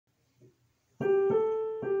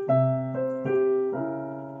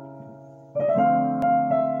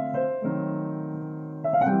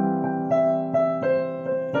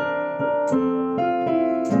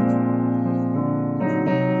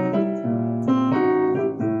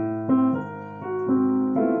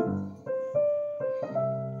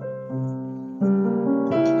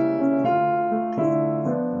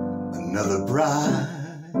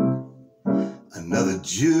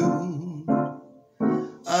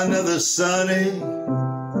Another sunny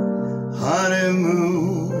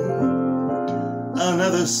honeymoon,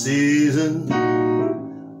 another season,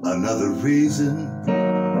 another reason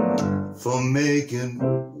for making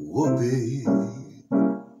whoopee.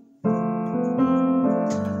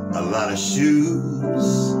 A lot of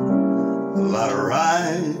shoes, a lot of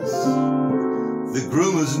rides. The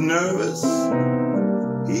groom is nervous,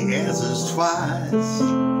 he answers twice.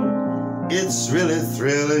 It's really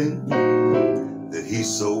thrilling that he's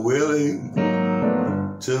so willing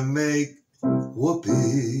to make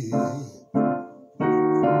whoopee.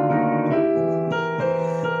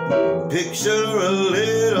 Picture a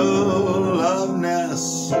little love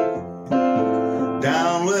nest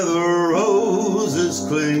down where the roses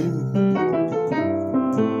cling.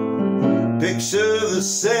 Picture the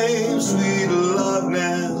same sweet love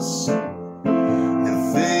nest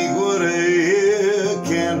and think what a year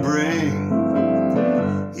can bring.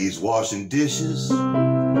 He's washing dishes,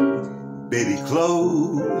 baby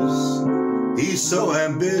clothes. He's so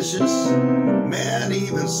ambitious, man,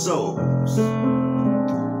 even sews.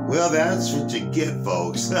 Well, that's what you get,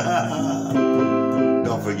 folks.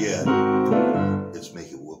 Don't forget, it's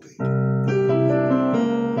Makin Whoopee.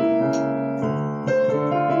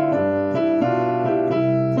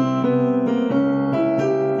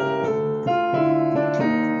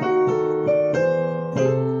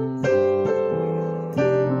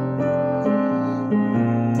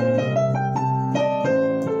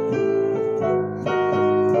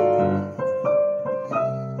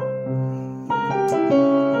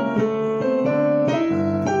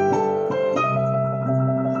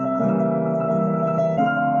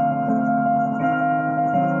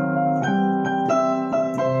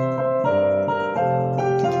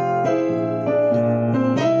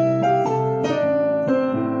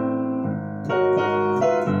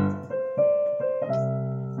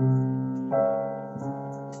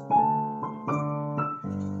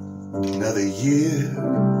 Another year,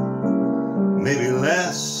 maybe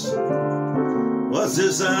less. What's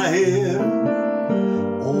this I hear?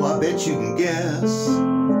 Oh, I bet you can guess.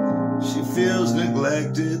 She feels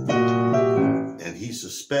neglected, and he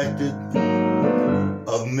suspected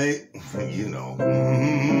of you know.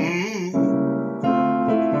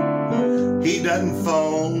 He doesn't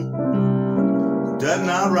phone, doesn't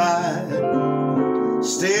outright,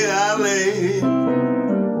 stay out late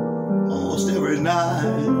almost every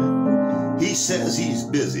night. He says he's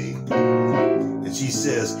busy, and she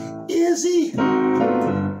says, is he?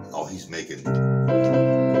 Oh, he's making.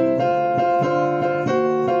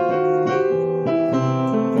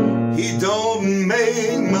 He don't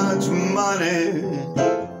make much money,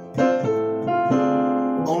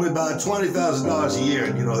 only about $20,000 a year,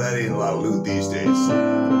 and you know that ain't a lot of loot these days.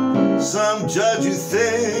 Some judge who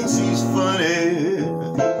thinks he's funny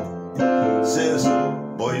says,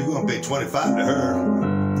 boy, you're gonna pay $25 to her.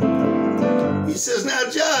 He says, now,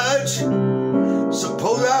 Judge,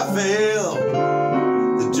 suppose I fail.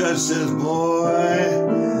 The judge says, boy,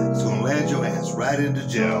 it's going to land your ass right into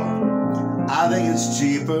jail. I think it's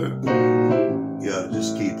cheaper, you ought to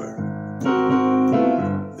just keep her,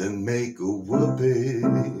 than make a whoopee.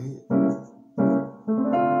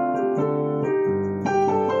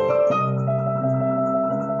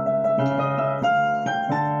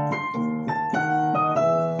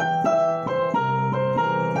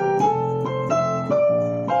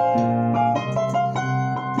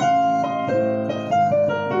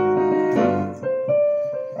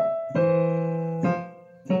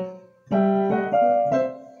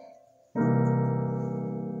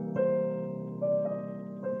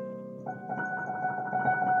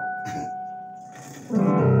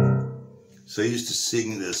 So I used to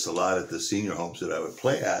sing this a lot at the senior homes that I would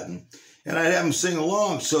play at, and I'd have them sing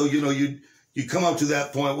along. So, you know, you come up to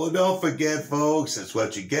that point, well, don't forget, folks, that's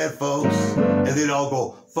what you get, folks. And they'd all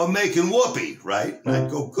go, for making whoopee, right? And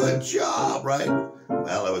I'd go, good job, right?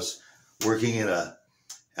 Well, I was working in a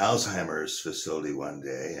Alzheimer's facility one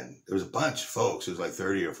day, and there was a bunch of folks. It was like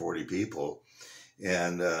 30 or 40 people,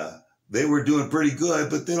 and they were doing pretty good.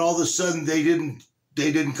 But then all of a sudden, they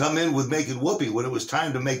didn't come in with making whoopee when it was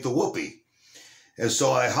time to make the whoopee. And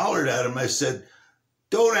so I hollered at him. I said,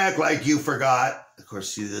 don't act like you forgot. Of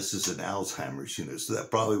course, see, this is an Alzheimer's unit, so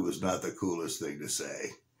that probably was not the coolest thing to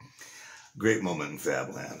say. Great moment in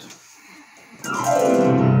Fabland.